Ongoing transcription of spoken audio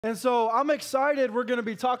And so I'm excited. We're going to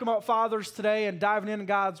be talking about fathers today and diving into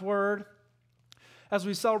God's Word as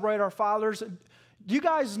we celebrate our fathers. You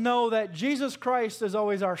guys know that Jesus Christ is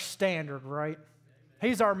always our standard, right?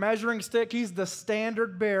 He's our measuring stick. He's the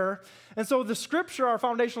standard bearer. And so the scripture, our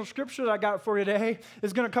foundational scripture that I got for you today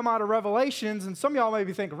is going to come out of Revelations. And some of y'all may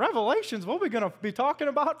be thinking, Revelations, what are we going to be talking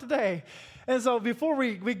about today? And so before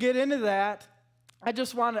we get into that, I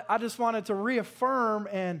just wanted to reaffirm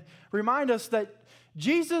and remind us that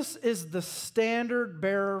Jesus is the standard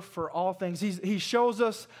bearer for all things. He shows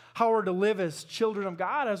us how we're to live as children of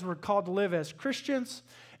God, as we're called to live as Christians,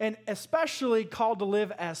 and especially called to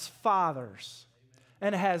live as fathers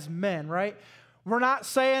and as men, right? We're not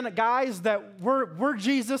saying, guys, that we're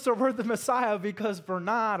Jesus or we're the Messiah, because we're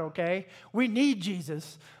not, okay? We need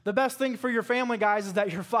Jesus. The best thing for your family, guys, is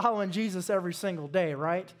that you're following Jesus every single day,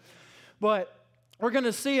 right? But we're going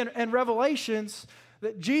to see in Revelations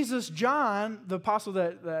that Jesus, John, the apostle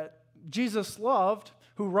that Jesus loved,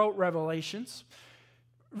 who wrote Revelations,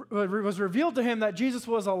 was revealed to him that Jesus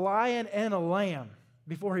was a lion and a lamb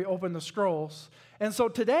before he opened the scrolls. And so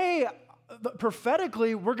today,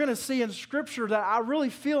 prophetically, we're going to see in Scripture that I really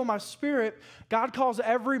feel in my spirit, God calls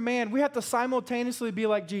every man. We have to simultaneously be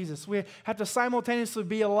like Jesus. We have to simultaneously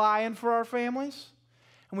be a lion for our families,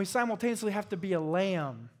 and we simultaneously have to be a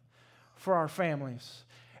lamb for our families.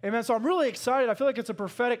 Amen. So I'm really excited. I feel like it's a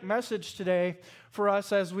prophetic message today for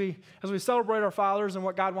us as we celebrate our fathers and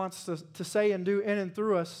what God wants to say and do in and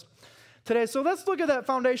through us today. So let's look at that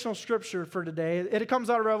foundational scripture for today. It comes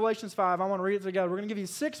out of Revelations 5. I want to read it together. We're going to give you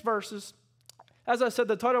 6 verses. As I said,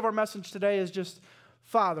 the title of our message today is just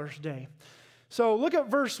Father's Day. So look at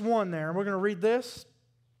verse 1 there. We're going to read this.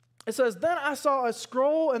 It says, "Then I saw a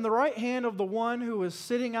scroll in the right hand of the one who was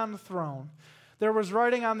sitting on the throne. There was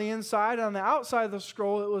writing on the inside, and on the outside of the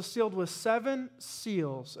scroll it was sealed with 7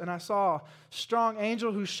 seals. And I saw a strong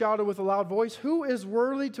angel who shouted with a loud voice, 'Who is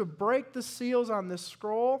worthy to break the seals on this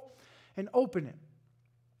scroll and open it?'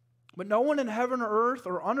 But no one in heaven or earth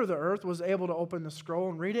or under the earth was able to open the scroll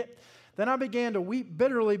and read it. Then I began to weep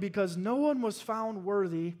bitterly because no one was found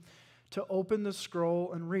worthy to open the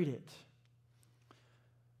scroll and read it.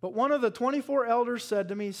 But one of the 24 elders said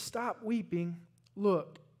to me, 'Stop weeping.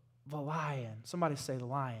 Look, the lion.'" Somebody say the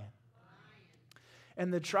lion.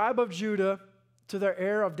 "And the tribe of Judah, to the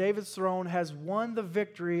heir of David's throne, has won the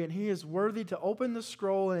victory, and he is worthy to open the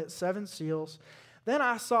scroll and its 7 seals. Then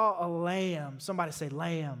I saw a lamb," somebody say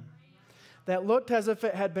lamb, "that looked as if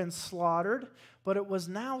it had been slaughtered, but it was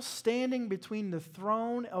now standing between the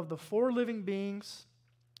throne of the 4 living beings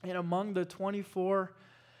and among the 24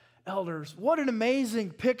 elders." What an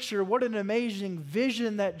amazing picture. What an amazing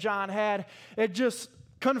vision that John had. It just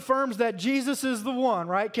confirms that Jesus is the one,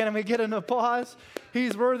 right? Can we get an applause?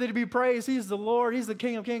 He's worthy to be praised. He's the Lord. He's the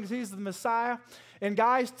King of Kings. He's the Messiah. And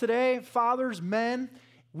guys, today, fathers, men,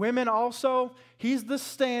 women also, He's the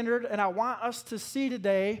standard. And I want us to see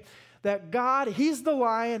today that God, He's the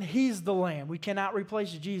lion, He's the lamb. We cannot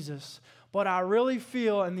replace Jesus. But I really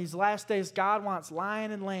feel in these last days, God wants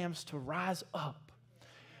lion and lambs to rise up.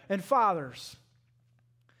 And fathers,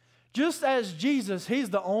 just as Jesus,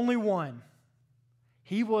 He's the only one.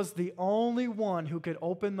 He was the only one who could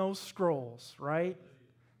open those scrolls, right?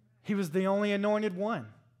 He was the only anointed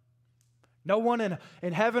one. No one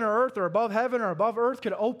in heaven or earth or above heaven or above earth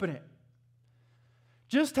could open it.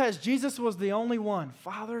 Just as Jesus was the only one,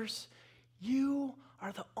 fathers, you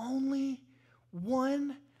are the only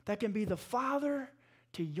one that can be the father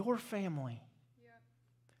to your family.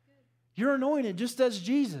 You're anointed just as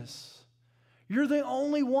Jesus. You're the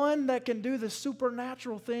only one that can do the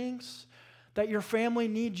supernatural things that your family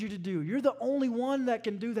needs you to do. You're the only one that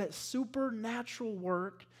can do that supernatural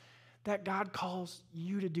work that God calls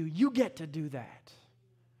you to do. You get to do that,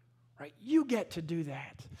 right? You get to do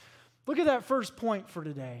that. Look at that first point for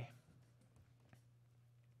today.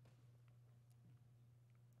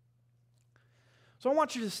 So I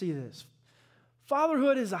want you to see this.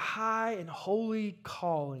 Fatherhood is a high and holy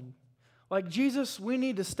calling. Like Jesus, we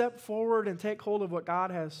need to step forward and take hold of what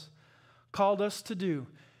God has called us to do.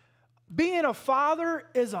 Being a father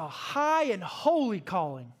is a high and holy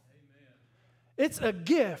calling. Amen. It's a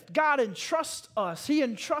gift. God entrusts us. He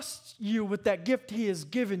entrusts you with that gift He has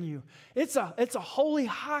given you. It's a holy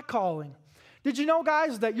high calling. Did you know,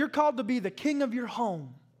 guys, that you're called to be the king of your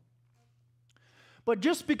home? But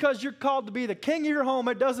just because you're called to be the king of your home,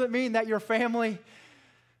 it doesn't mean that your family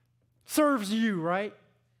serves you, right?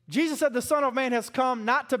 Jesus said the Son of Man has come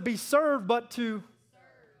not to be served, but to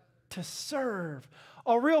serve.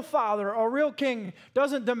 A real father, a real king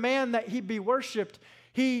doesn't demand that he be worshiped.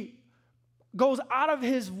 He goes out of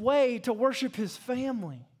his way to worship his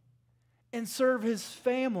family. and serve His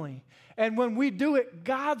family. And when we do it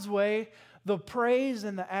God's way, the praise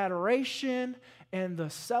and the adoration and the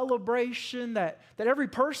celebration that every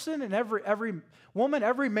person and every woman,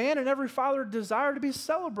 every man, and every father desire to be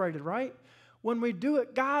celebrated, right? When we do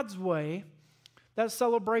it God's way, that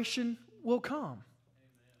celebration will come.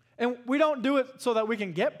 Amen. And we don't do it so that we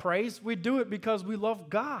can get praise. We do it because we love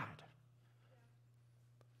God.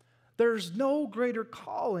 There's no greater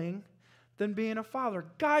calling than being a father.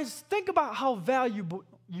 Guys, think about how valuable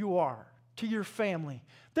you are to your family.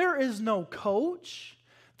 There is no coach.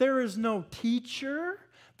 There is no teacher.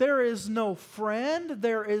 There is no friend.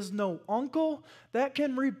 There is no uncle that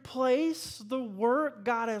can replace the work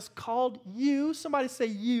God has called you. Somebody say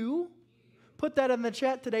you. Put that in the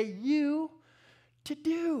chat today. You to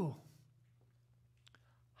do.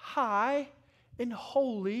 High and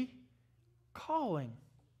holy calling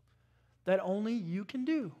that only you can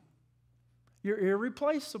do. You're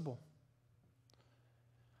irreplaceable.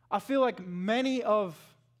 I feel like many of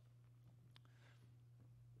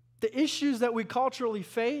the issues that we culturally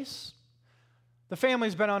face, the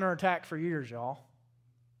family's been under attack for years, y'all.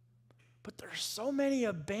 But there's so many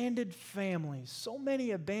abandoned families, so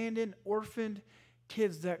many abandoned, orphaned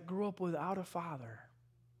kids that grew up without a father.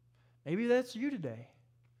 Maybe that's you today.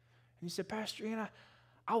 And you said, Pastor Ian,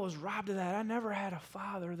 I was robbed of that. I never had a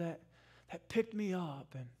father that picked me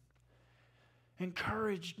up and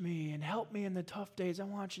encouraged me and helped me in the tough days. I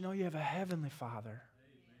want you to know you have a heavenly Father.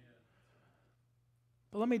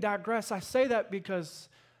 But let me digress. I say that because,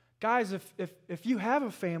 guys, if you have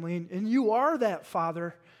a family and you are that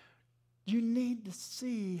father, you need to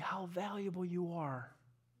see how valuable you are.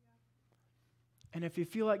 And if you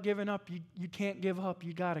feel like giving up, you can't give up.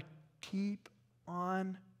 You got to keep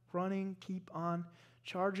on running, keep on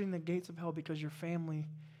charging the gates of hell because your family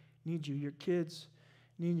needs you. Your kids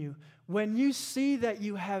need you. When you see that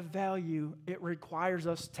you have value, it requires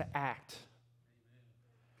us to act.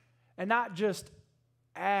 And not just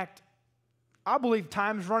act. I believe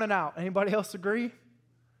time's running out. Anybody else agree?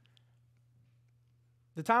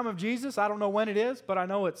 The time of Jesus, I don't know when it is, but I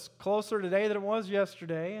know it's closer today than it was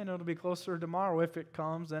yesterday, and it'll be closer tomorrow if it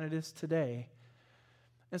comes than it is today.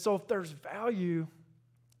 And so if there's value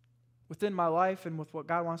within my life and with what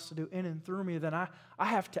God wants to do in and through me, then I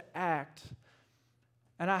have to act.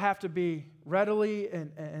 And I have to be readily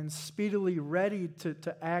and speedily ready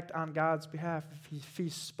to act on God's behalf. If he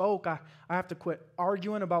spoke, I have to quit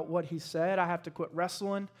arguing about what He said. I have to quit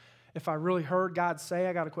wrestling. If I really heard God say,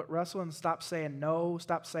 I got to quit wrestling and stop saying no,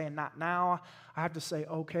 stop saying not now. I have to say,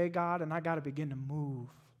 okay, God, and I got to begin to move.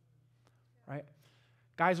 Right?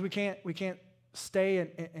 Guys, we can't stay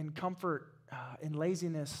in comfort, in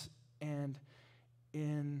laziness, and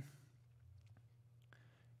in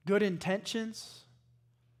good intentions.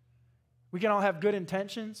 We can all have good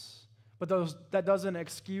intentions, but that doesn't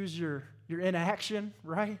excuse your inaction,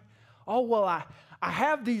 right? Oh, well, I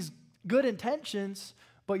have these good intentions,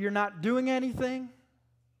 but you're not doing anything,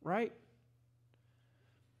 right?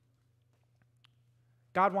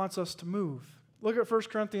 God wants us to move. Look at 1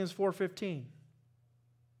 Corinthians 4:15.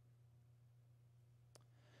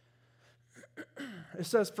 It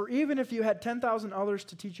says, for even if you had 10,000 others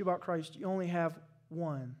to teach you about Christ, you only have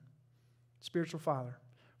one spiritual father.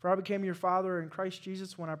 For I became your father in Christ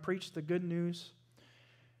Jesus when I preached the good news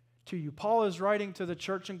to you. Paul is writing to the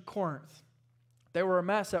church in Corinth. They were a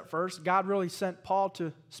mess at first. God really sent Paul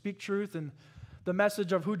to speak truth and the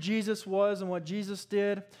message of who Jesus was and what Jesus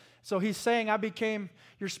did. So he's saying, I became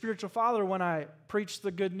your spiritual father when I preached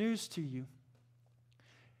the good news to you.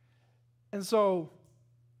 And so,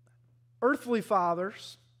 earthly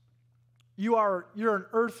fathers, you're an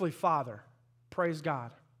earthly father. Praise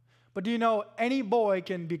God. But do you know any boy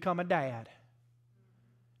can become a dad?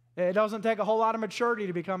 It doesn't take a whole lot of maturity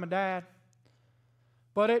to become a dad.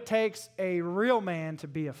 But it takes a real man to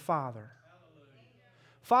be a father. Hallelujah.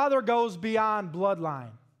 Father goes beyond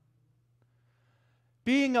bloodline.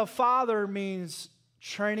 Being a father means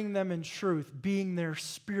training them in truth, being their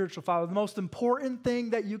spiritual father. The most important thing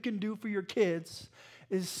that you can do for your kids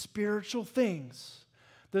is spiritual things.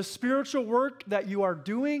 The spiritual work that you are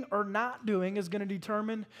doing or not doing is going to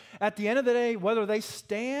determine at the end of the day whether they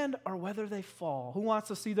stand or whether they fall. Who wants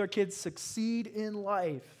to see their kids succeed in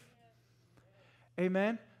life?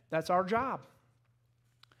 Amen? That's our job.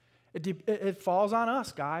 It falls on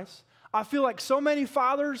us, guys. I feel like so many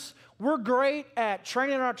fathers, we're great at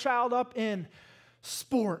training our child up in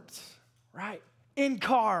sports, right? In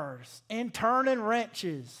cars, in turning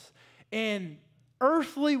wrenches, in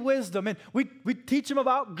earthly wisdom. And we teach them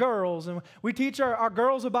about girls, and we teach our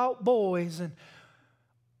girls about boys. And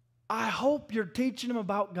I hope you're teaching them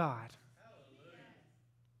about God.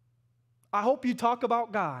 I hope you talk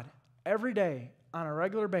about God every day on a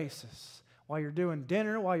regular basis, while you're doing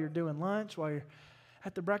dinner, while you're doing lunch, while you're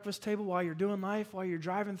at the breakfast table, while you're doing life, while you're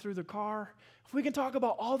driving through the car. If we can talk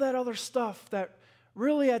about all that other stuff that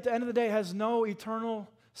really at the end of the day has no eternal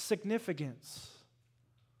significance,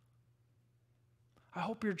 I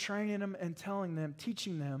hope you're training them and telling them,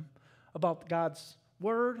 teaching them about God's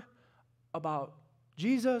Word, about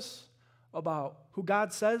Jesus, about who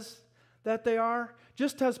God says that they are.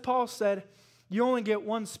 Just as Paul said, you only get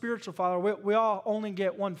one spiritual father. We all only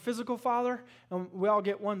get one physical father, and we all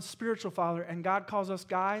get one spiritual father, and God calls us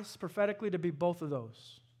guys prophetically to be both of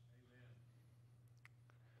those. Amen.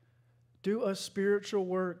 Do a spiritual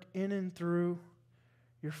work in and through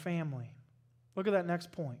your family. Look at that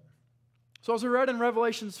next point. So as we read in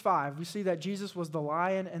Revelations 5, we see that Jesus was the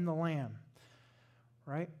lion and the lamb,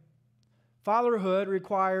 right? Fatherhood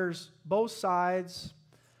requires both sides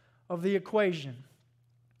of the equation.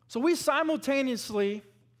 So we simultaneously,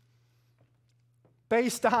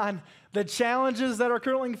 based on the challenges that are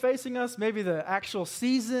currently facing us, maybe the actual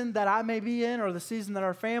season that I may be in or the season that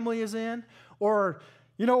our family is in, or,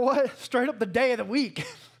 you know what, straight up the day of the week,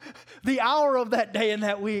 the hour of that day in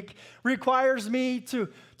that week requires me to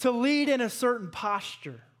lead in a certain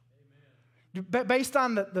posture. Amen. Based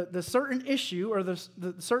on the certain issue or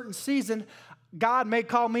the certain season, God may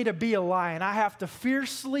call me to be a lion. I have to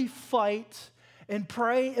fiercely fight and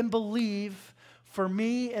pray and believe for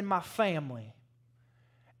me and my family.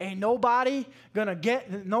 Ain't nobody's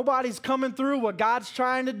coming through what God's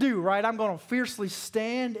trying to do, right? I'm going to fiercely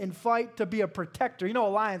stand and fight to be a protector. You know, a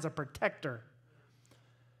lion's a protector.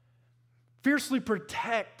 Fiercely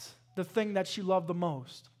protect the thing that you love the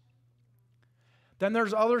most. Then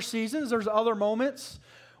there's other seasons, there's other moments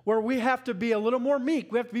where we have to be a little more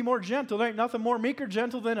meek. We have to be more gentle. There ain't nothing more meek or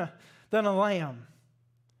gentle than a lamb.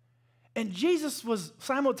 And Jesus was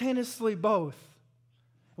simultaneously both.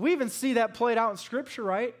 We even see that played out in Scripture,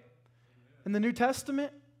 right? In the New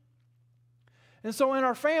Testament. And so in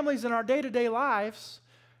our families, in our day-to-day lives,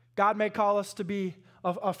 God may call us to be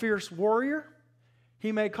a fierce warrior.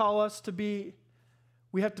 He may call us to be,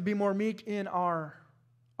 we have to be more meek in our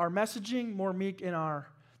messaging, more meek in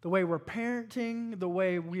the way we're parenting, the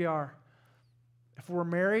way we are, if we're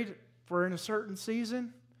married, if we're in a certain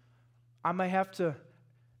season, I may have to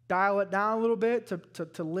dial it down a little bit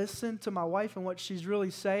to listen to my wife and what she's really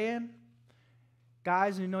saying.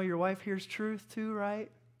 Guys, you know your wife hears truth too, right? Amen.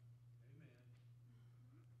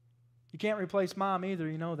 You can't replace mom either,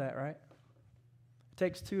 you know that, right? It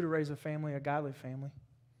takes two to raise a family, a godly family.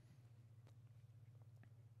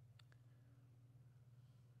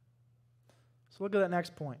 So look at that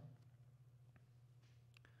next point.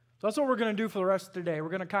 So that's what we're going to do for the rest of the day. We're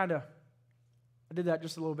going to I did that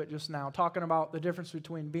just a little bit just now, talking about the difference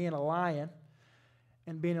between being a lion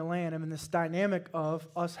and being a lamb and this dynamic of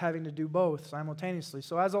us having to do both simultaneously.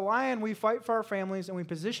 So as a lion, we fight for our families and we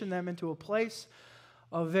position them into a place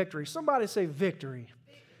of victory. Somebody say victory.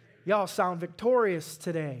 Y'all sound victorious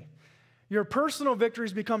today. Your personal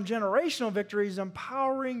victories become generational victories,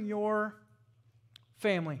 empowering your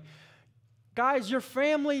family. Guys, your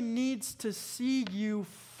family needs to see you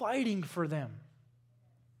fighting for them.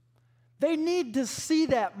 They need to see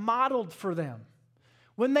that modeled for them.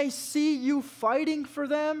 When they see you fighting for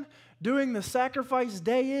them, doing the sacrifice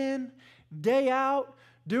day in, day out,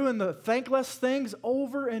 doing the thankless things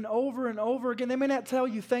over and over and over again, they may not tell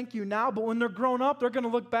you thank you now, but when they're grown up, they're going to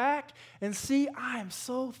look back and see, I am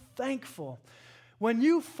so thankful. When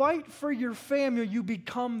you fight for your family, you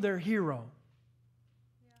become their hero.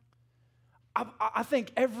 I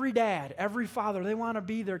think every dad, every father, they want to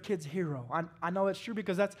be their kid's hero. I know it's true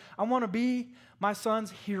because I want to be my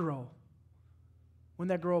son's hero when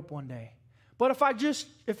they grow up one day. But if I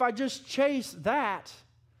just chase that,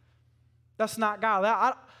 that's not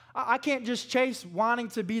God. I can't just chase wanting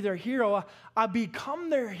to be their hero. I become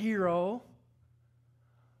their hero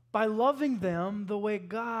by loving them the way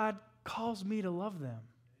God calls me to love them.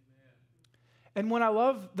 Amen. And when I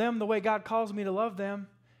love them the way God calls me to love them,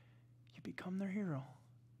 become their hero.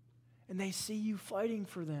 And they see you fighting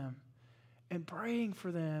for them and praying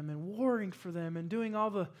for them and warring for them and doing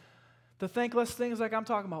all the thankless things like I'm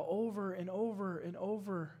talking about over and over and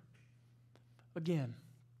over again.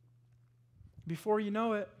 Before you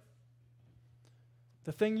know it,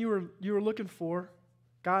 the thing you were looking for,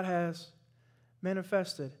 God has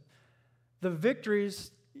manifested. The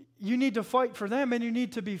victories, you need to fight for them and you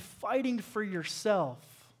need to be fighting for yourself.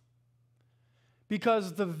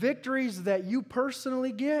 Because the victories that you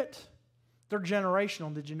personally get, they're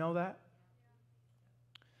generational. Did you know that?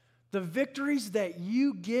 The victories that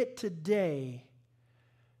you get today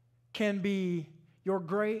can be your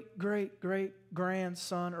great, great, great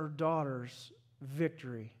grandson or daughter's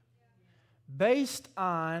victory based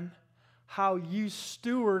on how you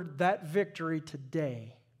steward that victory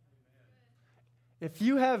today. If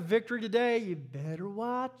you have victory today, you better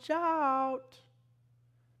watch out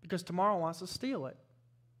because tomorrow wants to steal it.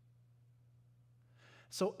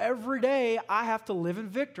 So every day I have to live in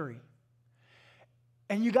victory.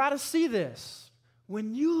 And you got to see this.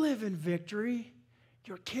 When you live in victory,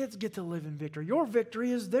 your kids get to live in victory. Your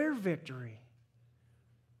victory is their victory.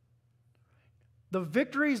 The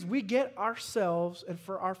victories we get ourselves and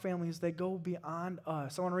for our families, they go beyond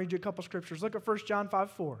us. I want to read you a couple scriptures. Look at 1 John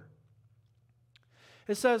 5:4.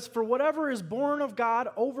 It says, "For whatever is born of God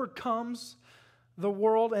overcomes the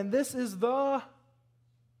world," and this is the,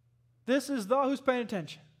 who's paying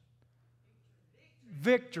attention?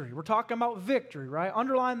 Victory. We're talking about victory, right?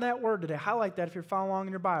 Underline that word today. Highlight that if you're following along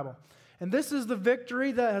in your Bible. And this is the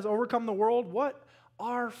victory that has overcome the world. What?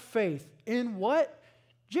 Our faith. In what?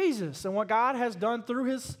 Jesus, and what God has done through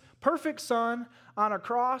His perfect Son on a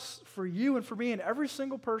cross for you and for me and every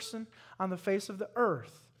single person on the face of the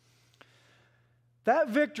earth. That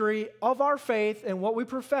victory of our faith and what we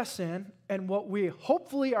profess in and what we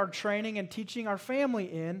hopefully are training and teaching our family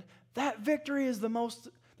in, that victory is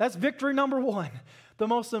that's victory number one. The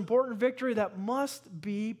most important victory that must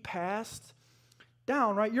be passed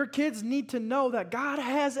down, right? Your kids need to know that God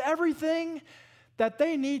has everything that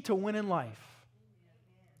they need to win in life.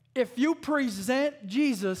 If you present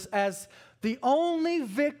Jesus as the only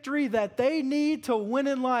victory that they need to win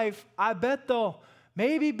in life, I bet they'll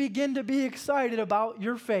maybe begin to be excited about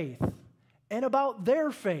your faith and about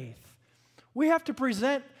their faith. We have to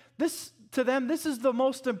present this to them. This is the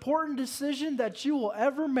most important decision that you will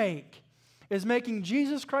ever make, is making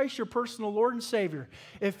Jesus Christ your personal Lord and Savior.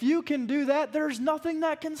 If you can do that, there's nothing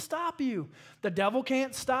that can stop you. The devil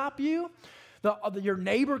can't stop you. Your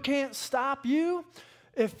neighbor can't stop you.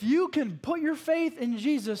 If you can put your faith in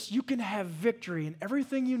Jesus, you can have victory. And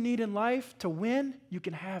everything you need in life to win, you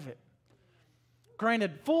can have it.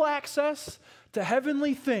 Granted, full access to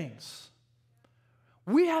heavenly things.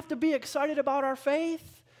 We have to be excited about our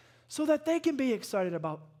faith so that they can be excited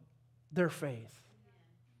about their faith.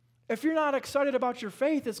 If you're not excited about your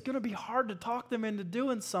faith, it's going to be hard to talk them into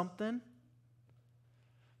doing something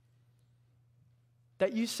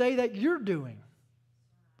that you say that you're doing.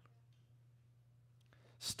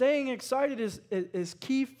 Staying excited is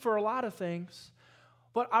key for a lot of things.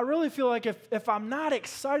 But I really feel like if I'm not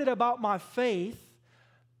excited about my faith,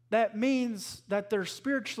 that means that there's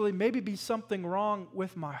spiritually maybe be something wrong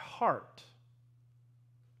with my heart.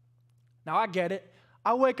 Now, I get it.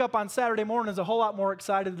 I wake up on Saturday mornings a whole lot more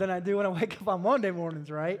excited than I do when I wake up on Monday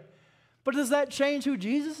mornings, right? But does that change who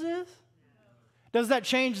Jesus is? Does that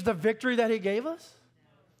change the victory that He gave us?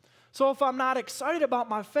 So if I'm not excited about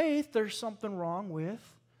my faith, there's something wrong with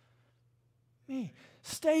me.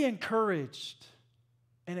 Stay encouraged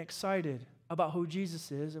and excited about who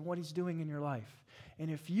Jesus is and what He's doing in your life. And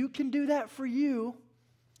if you can do that for you,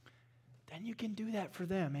 then you can do that for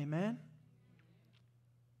them. Amen?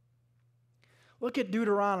 Look at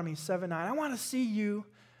Deuteronomy 7:9. I want to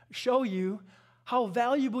show you how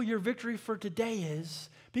valuable your victory for today is,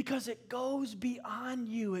 because it goes beyond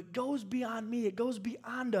you. It goes beyond me. It goes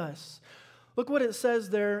beyond us. Look what it says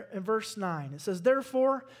there in verse 9. It says,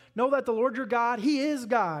 "Therefore, know that the Lord your God, He is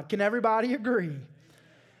God." Can everybody agree?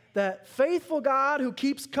 That faithful God who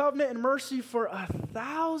keeps covenant and mercy for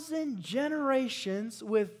 1,000 generations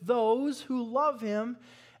with those who love Him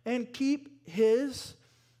and keep His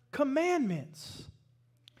commandments.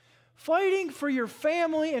 Fighting for your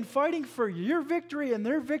family and fighting for your victory and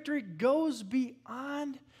their victory goes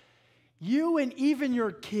beyond you and even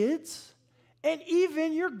your kids and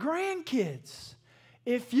even your grandkids.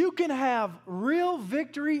 If you can have real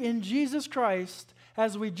victory in Jesus Christ,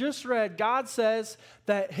 as we just read, God says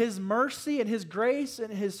that His mercy and His grace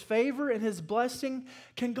and His favor and His blessing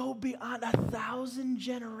can go beyond 1,000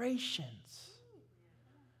 generations.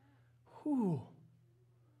 Whew.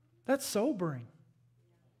 That's sobering.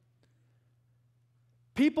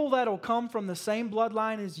 People that will come from the same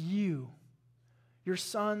bloodline as you, your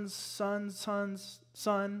son's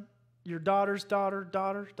son, your daughter's daughter.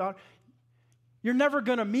 You're never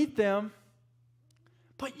going to meet them,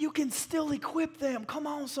 but you can still equip them. Come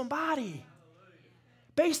on, somebody.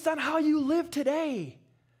 Based on how you live today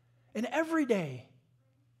and every day,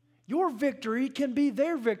 your victory can be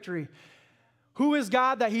their victory. Who is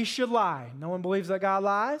God that He should lie? No one believes that God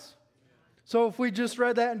lies. So if we just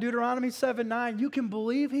read that in Deuteronomy 7:9, you can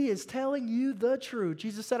believe He is telling you the truth.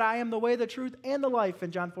 Jesus said, "I am the way, the truth, and the life"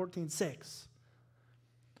 in John 14:6.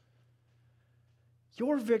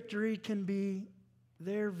 Your victory can be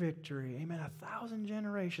their victory. Amen. 1,000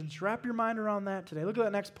 generations. Wrap your mind around that today. Look at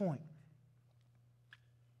that next point.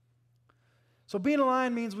 So being a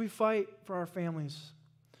lion means we fight for our families.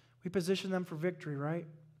 We position them for victory, right?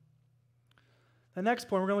 The next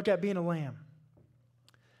point, we're going to look at being a lamb.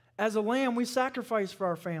 As a lamb, we sacrifice for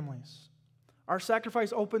our families. Our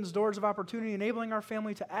sacrifice opens doors of opportunity, enabling our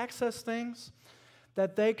family to access things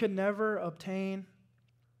that they could never obtain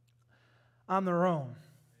on their own.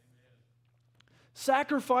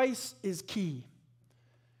 Sacrifice is key.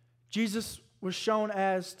 Jesus was shown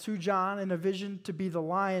as to John in a vision to be the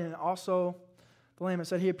lion and also the lamb. It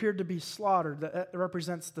said he appeared to be slaughtered. That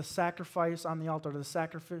represents the sacrifice on the altar, the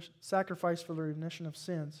sacrifice for the remission of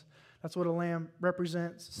sins. That's what a lamb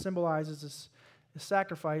represents, symbolizes this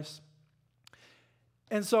sacrifice.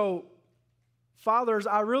 And so, fathers,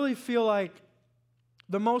 I really feel like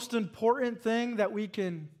the most important thing that we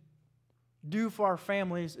can do for our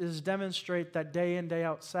families is demonstrate that day in, day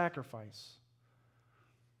out sacrifice.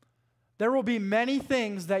 There will be many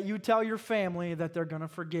things that you tell your family that they're going to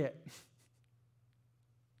forget.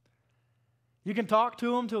 You can talk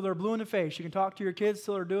to them till they're blue in the face. You can talk to your kids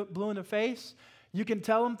till they're blue in the face. You can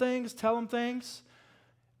tell them things.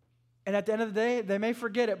 And at the end of the day, they may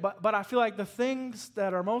forget it. But I feel like the things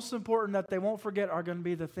that are most important that they won't forget are going to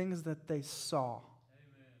be the things that they saw.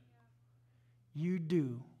 Amen. You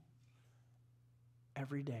do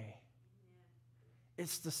every day.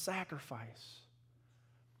 It's the sacrifice.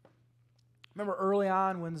 Remember early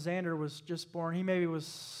on when Xander was just born, he maybe was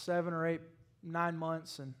 7 or 8, 9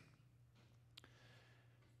 months, and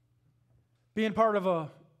being part of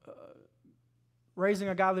raising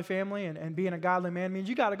a godly family and being a godly man means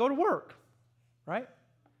you got to go to work, right?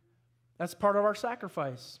 That's part of our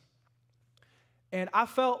sacrifice. And I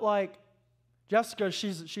felt like Jessica,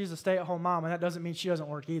 she's a stay-at-home mom, and that doesn't mean she doesn't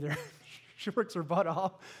work either. She works her butt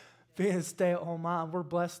off being a stay-at-home mom. We're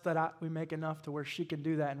blessed that we make enough to where she can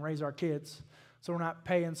do that and raise our kids. So we're not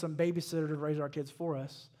paying some babysitter to raise our kids for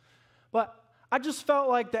us. But I just felt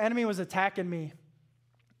like the enemy was attacking me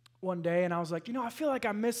one day, and I was like, I feel like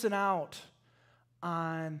I'm missing out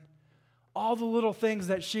on all the little things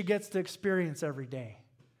that she gets to experience every day.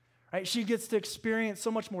 Right? She gets to experience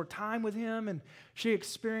so much more time with him, and she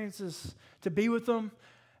experiences to be with him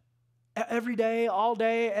every day, all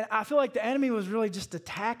day. And I feel like the enemy was really just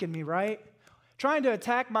attacking me, right? Trying to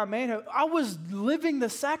attack my manhood. I was living the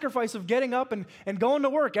sacrifice of getting up and going to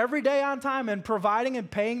work every day on time and providing and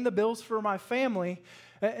paying the bills for my family.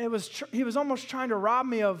 He was almost trying to rob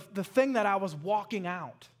me of the thing that I was walking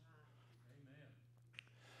out.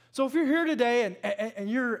 So if you're here today and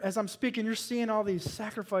you're, as I'm speaking, you're seeing all these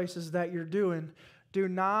sacrifices that you're doing, do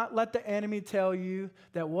not let the enemy tell you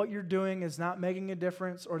that what you're doing is not making a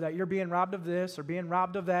difference or that you're being robbed of this or being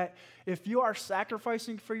robbed of that. If you are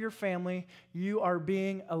sacrificing for your family, you are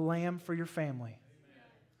being a lamb for your family. Amen.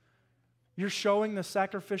 You're showing the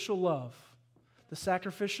sacrificial love, the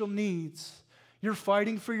sacrificial needs. You're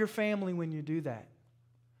fighting for your family when you do that.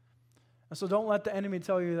 And so don't let the enemy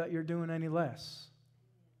tell you that you're doing any less.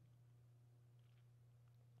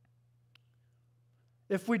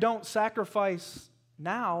 If we don't sacrifice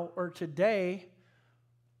now or today,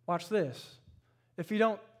 watch this. If you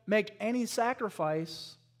don't make any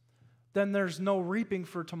sacrifice, then there's no reaping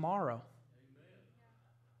for tomorrow.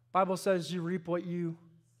 Bible says you reap what you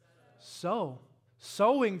sow.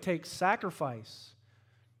 Sowing takes sacrifice.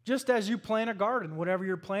 Just as you plant a garden, whatever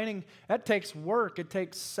you're planting, that takes work. It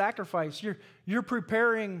takes sacrifice. You're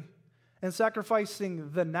preparing and sacrificing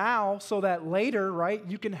the now so that later, right,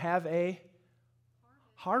 you can have a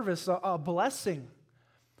harvest, a blessing.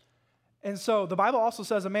 And so the Bible also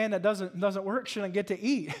says a man that doesn't work shouldn't get to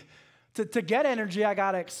eat. To get energy, I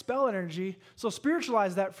got to expel energy. So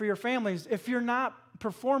spiritualize that for your families. If you're not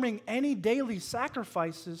performing any daily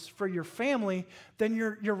sacrifices for your family, then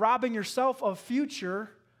you're robbing yourself of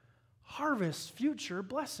future harvest, future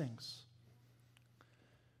blessings.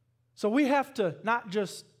 So we have to not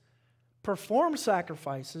just perform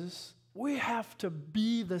sacrifices, we have to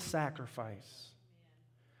be the sacrifice.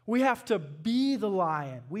 We have to be the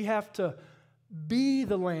lion. We have to be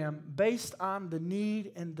the lamb based on the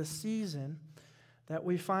need and the season that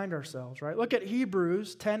we find ourselves, right? Look at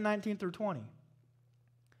Hebrews 10:19 through 20.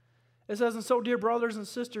 It says, "And so, dear brothers and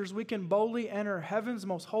sisters, we can boldly enter heaven's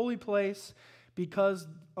most holy place because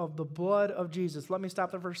of the blood of Jesus." Let me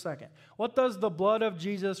stop there for a second. What does the blood of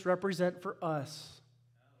Jesus represent for us?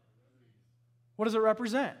 What does it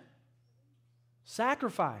represent?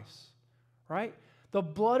 Sacrifice, right? The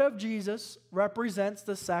blood of Jesus represents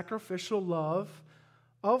the sacrificial love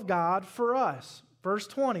of God for us. Verse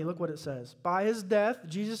 20, look what it says. By his death,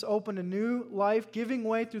 Jesus opened a new life, giving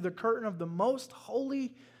way through the curtain of the most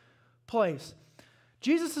holy place.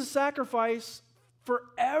 Jesus' sacrifice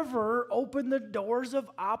forever opened the doors of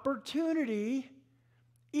opportunity,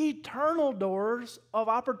 eternal doors of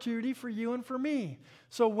opportunity for you and for me.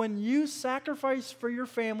 So when you sacrifice for your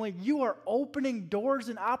family, you are opening doors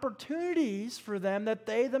and opportunities for them that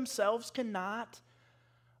they themselves cannot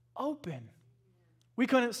open. We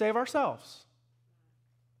couldn't save ourselves.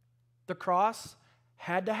 The cross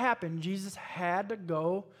had to happen. Jesus had to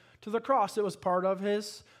go to the cross. It was part of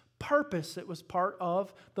his purpose. It was part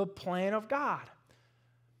of the plan of God.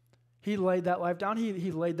 He laid that life down.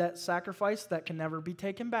 He laid that sacrifice that can never be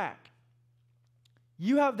taken back.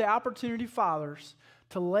 You have the opportunity, fathers,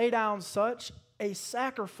 to lay down such a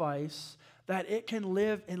sacrifice that it can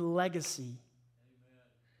live in legacy. Amen.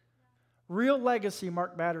 Real legacy,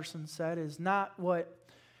 Mark Batterson said, is not what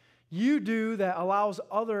you do that allows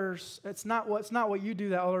others, it's not what you do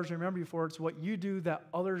that others remember you for, it's what you do that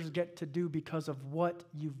others get to do because of what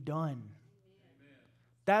you've done. Amen.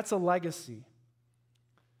 That's a legacy.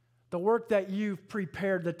 The work that you've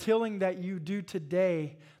prepared, the tilling that you do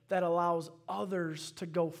today that allows others to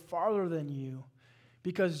go farther than you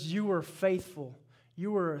because you were faithful.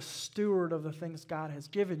 You were a steward of the things God has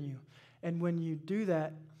given you. And when you do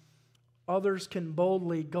that, others can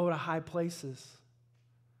boldly go to high places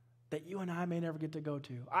that you and I may never get to go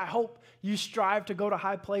to. I hope you strive to go to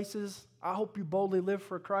high places. I hope you boldly live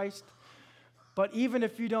for Christ. But even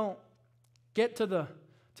if you don't get to the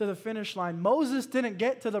finish line, Moses didn't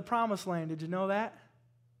get to the promised land. Did you know that?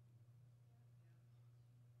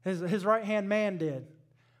 His right-hand man did.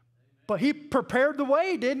 But he prepared the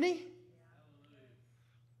way, didn't he?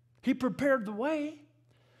 He prepared the way.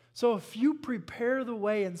 So if you prepare the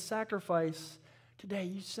way and sacrifice today,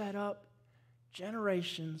 you set up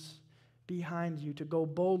generations behind you to go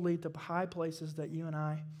boldly to high places that you and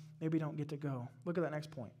I maybe don't get to go. Look at that next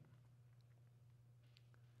point.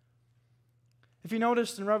 If you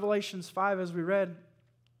noticed in Revelations 5, as we read,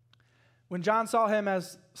 when John saw him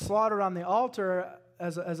as slaughtered on the altar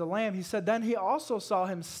as a lamb, he said, then he also saw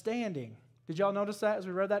him standing. Did y'all notice that as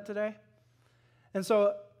we read that today? And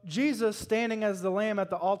so Jesus standing as the lamb at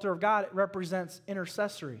the altar of God, it represents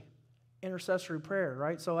intercessory prayer,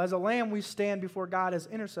 right? So as a lamb, we stand before God as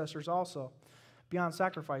intercessors also, beyond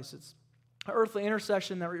sacrifice. It's an earthly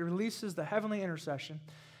intercession that releases the heavenly intercession.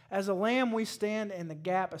 As a lamb, we stand in the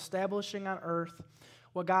gap, establishing on earth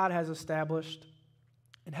what God has established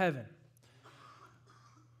in heaven.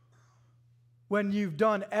 When you've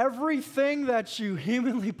done everything that you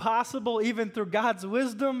humanly possible, even through God's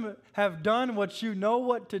wisdom, have done what you know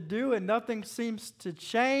what to do and nothing seems to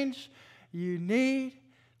change, you need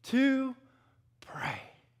to pray.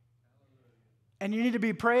 And you need to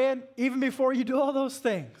be praying even before you do all those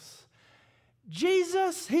things.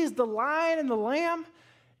 Jesus, he's the lion and the lamb.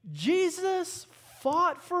 Jesus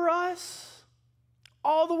fought for us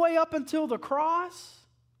all the way up until the cross.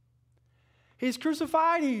 He's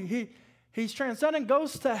crucified. He's transcendent,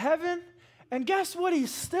 goes to heaven. And guess what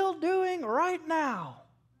he's still doing right now?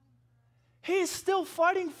 He's still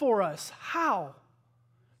fighting for us. How?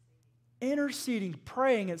 Interceding,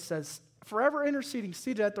 praying, it says, forever interceding,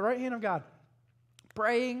 seated at the right hand of God,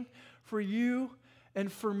 praying for you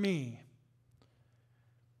and for me.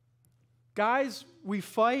 Guys, we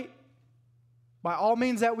fight by all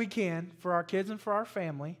means that we can for our kids and for our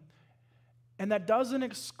family, and that doesn't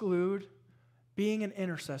exclude being an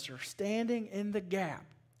intercessor, standing in the gap.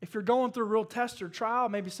 If you're going through a real test or trial,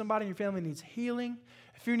 maybe somebody in your family needs healing,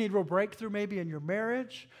 if you need real breakthrough maybe in your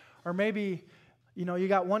marriage, or maybe you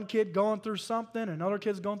got one kid going through something, another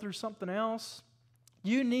kid's going through something else.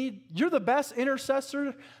 You're the best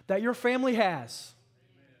intercessor that your family has.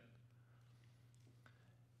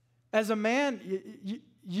 As a man,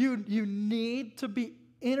 you need to be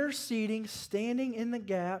interceding, standing in the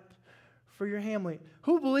gap for your family.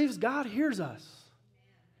 Who believes God hears us?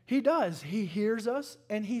 He does. He hears us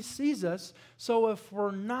and he sees us. So if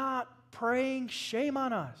we're not praying, shame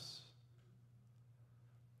on us.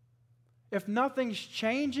 If nothing's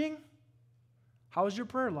changing, how's your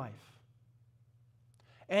prayer life?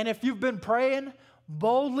 And if you've been praying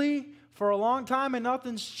boldly for a long time and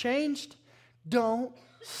nothing's changed, don't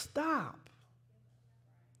stop.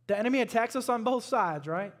 The enemy attacks us on both sides,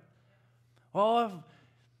 right? Well,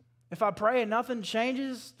 if I pray and nothing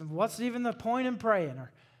changes, then what's even the point in praying?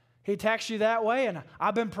 Or he attacks you that way, and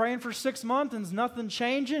I've been praying for 6 months and nothing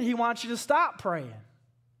changing. He wants you to stop praying.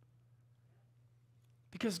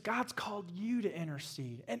 Because God's called you to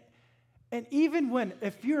intercede. And even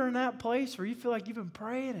if you're in that place where you feel like you've been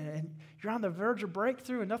praying and you're on the verge of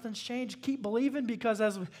breakthrough and nothing's changed, keep believing, because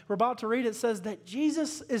as we're about to read, it says that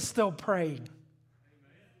Jesus is still praying. Amen.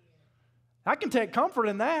 I can take comfort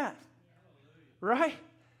in that, right?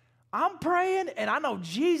 I'm praying and I know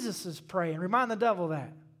Jesus is praying. Remind the devil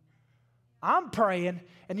that. I'm praying,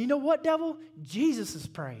 and you know what, devil? Jesus is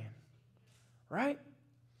praying, right?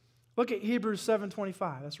 Look at Hebrews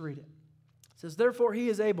 7:25. Let's read it. It says, therefore he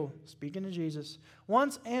is able, speaking to Jesus,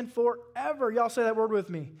 once and forever, y'all say that word with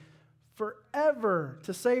me, forever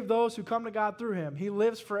to save those who come to God through him. He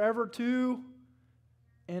lives forever to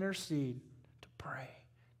intercede, to pray,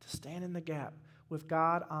 to stand in the gap with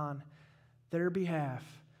God on their behalf.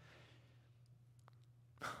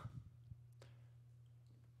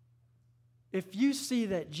 If you see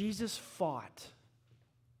that Jesus fought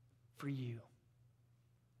for you,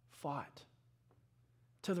 fought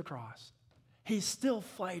to the cross, he's still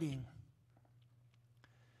fighting.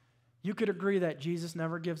 You could agree that Jesus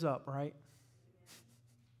never gives up, right?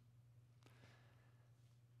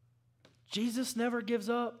 Jesus never gives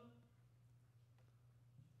up.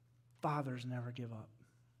 Fathers never give up.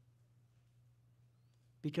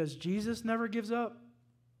 Because Jesus never gives up,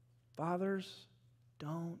 fathers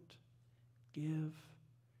don't give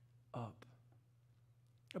up.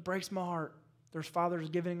 It breaks my heart. There's fathers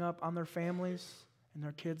giving up on their families and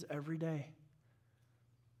their kids every day.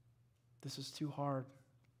 This is too hard.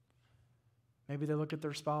 Maybe they look at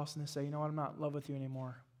their spouse and they say, you know what, I'm not in love with you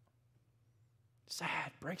anymore.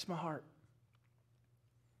 Sad, breaks my heart.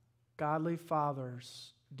 Godly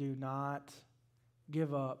fathers do not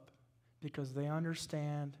give up because they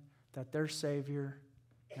understand that their Savior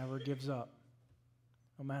never gives up.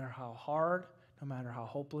 No matter how hard, no matter how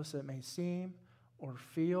hopeless it may seem or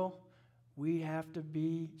feel, we have to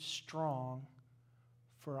be strong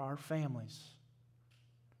for our families.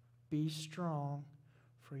 Be strong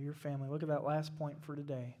for your family. Look at that last point for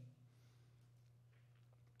today.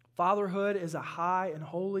 Fatherhood is a high and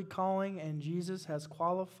holy calling, and Jesus has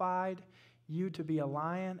qualified you to be a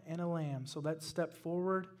lion and a lamb. So let's step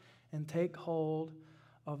forward and take hold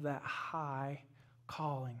of that high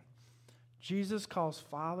calling. Jesus calls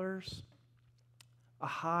fathers a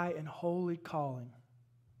high and holy calling.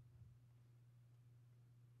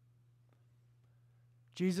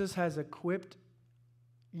 Jesus has equipped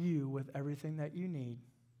you with everything that you need.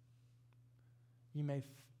 You may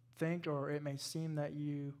think, or it may seem that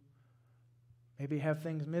you maybe have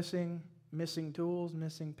things missing tools,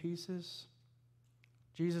 missing pieces.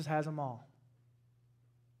 Jesus has them all.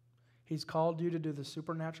 He's called you to do the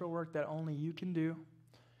supernatural work that only you can do.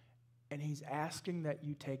 And he's asking that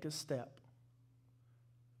you take a step.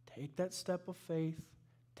 Take that step of faith.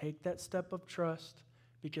 Take that step of trust,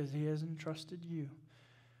 because he has entrusted you.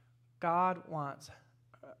 God wants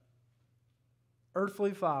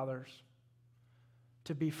earthly fathers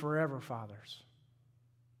to be forever fathers.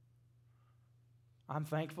 I'm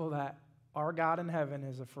thankful that our God in heaven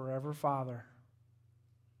is a forever father.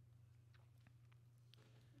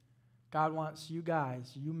 God wants you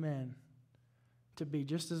guys, you men, to be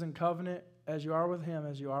just as in covenant as you are with him,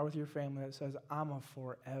 as you are with your family. That says, I'm a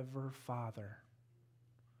forever father.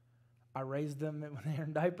 I raised them when they were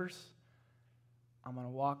in diapers. I'm going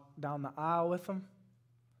to walk down the aisle with them.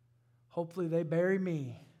 Hopefully they bury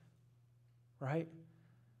me, right?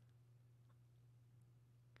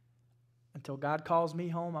 Until God calls me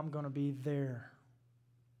home, I'm going to be there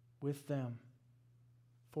with them,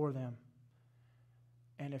 for them.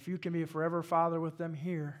 And if you can be a forever father with them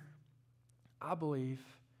here, I believe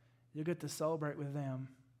you get to celebrate with them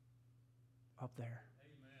up there.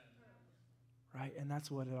 Amen. Right? And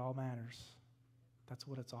that's what it all matters. That's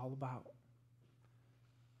what it's all about.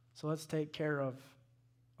 So let's take care of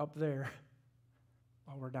up there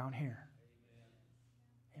while we're down here.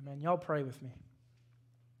 Amen. Y'all pray with me.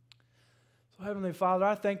 So Heavenly Father,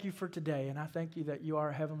 I thank you for today, and I thank you that you are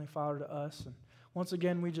a Heavenly Father to us. And once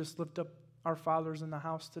again, we just lift up our fathers in the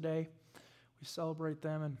house today. We celebrate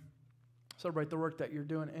them and celebrate the work that you're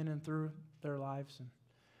doing in and through their lives. And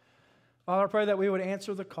Father, I pray that we would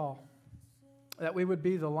answer the call, that we would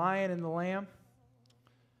be the lion and the lamb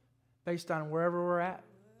based on wherever we're at,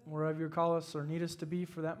 wherever you call us or need us to be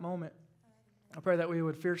for that moment. I pray that we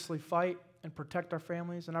would fiercely fight and protect our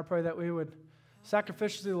families, and I pray that we would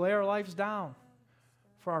sacrificially lay our lives down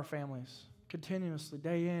for our families, continuously,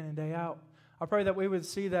 day in and day out. I pray that we would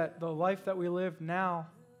see that the life that we live now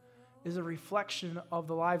is a reflection of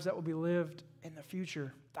the lives that will be lived in the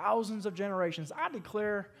future. Thousands of generations. I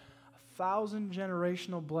declare 1,000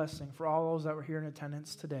 generational blessing for all those that were here in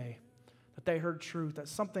attendance today, that they heard truth, that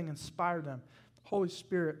something inspired them. Holy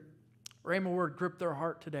Spirit, Rhema word grip their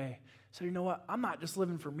heart today. said, you know what? I'm not just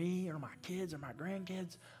living for me or my kids or my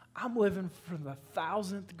grandkids. I'm living for the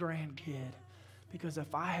 1,000th grandkid, because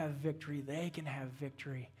if I have victory, they can have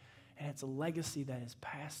victory. And it's a legacy that is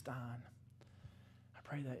passed on. I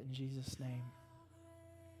pray that in Jesus' name.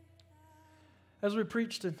 As we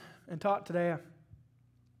preached and taught today,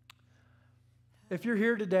 if you're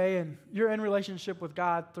here today and you're in relationship with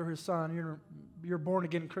God through His Son, you're born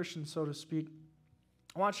again Christian, so to speak,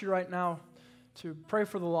 I want you right now to pray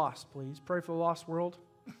for the lost, please. Pray for the lost world.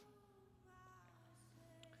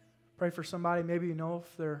 Pray for somebody maybe you know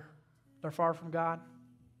if they're far from God.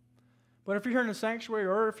 But if you're here in the sanctuary,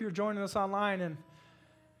 or if you're joining us online and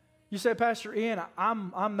you say, Pastor Ian,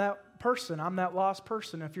 I'm that person. I'm that lost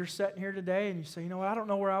person. If you're sitting here today and you say, you know what, I don't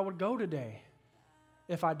know where I would go today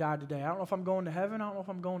if I died today. I don't know if I'm going to heaven. I don't know if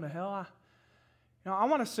I'm going to hell. I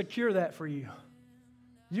want to secure that for you.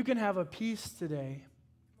 You can have a peace today,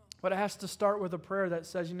 but it has to start with a prayer that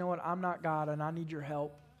says, you know what, I'm not God and I need your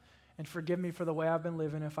help. And forgive me for the way I've been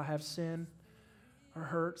living if I have sin or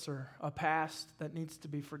hurts or a past that needs to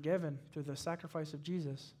be forgiven through the sacrifice of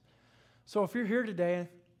Jesus. So if you're here today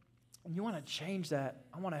and you want to change that,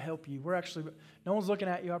 I want to help you. No one's looking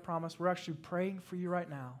at you, I promise. We're actually praying for you right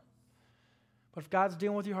now. But if God's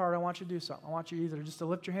dealing with your heart, I want you to do something. I want you either just to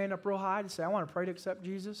lift your hand up real high to say, I want to pray to accept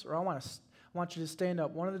Jesus, or I want you to stand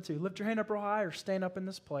up. One of the two. Lift your hand up real high or stand up in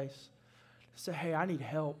this place. Say, hey, I need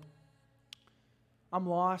help. I'm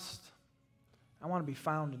lost. I want to be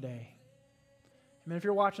found today. I mean, if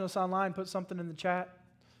you're watching us online, put something in the chat.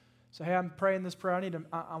 Say, hey, I'm praying this prayer.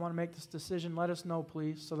 I want to make this decision. Let us know,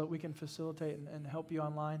 please, so that we can facilitate and help you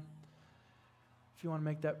online. If you want to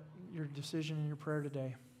make that your decision in your prayer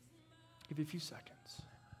today. Give you a few seconds.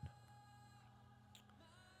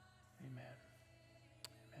 Amen.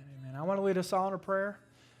 Amen. Amen. I want to lead us all in a prayer.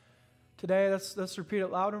 Today, let's repeat it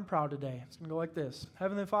loud and proud today. It's going to go like this.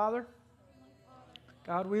 Heavenly Father,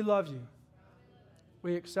 God, we love you.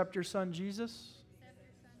 We accept your Son, Jesus.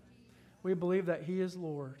 We believe that He is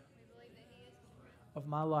Lord of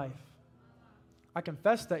my life. I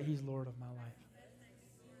confess that He's Lord of my life.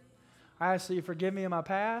 I ask that you forgive me of my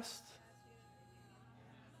past,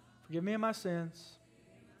 forgive me of my sins,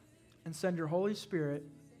 and send your Holy Spirit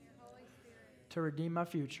to redeem my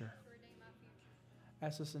future. I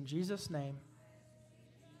ask this in Jesus' name.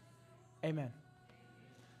 Amen.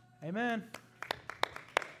 Amen.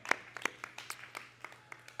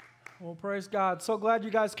 Well, praise God. So glad you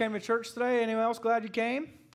guys came to church today. Anyone else glad you came?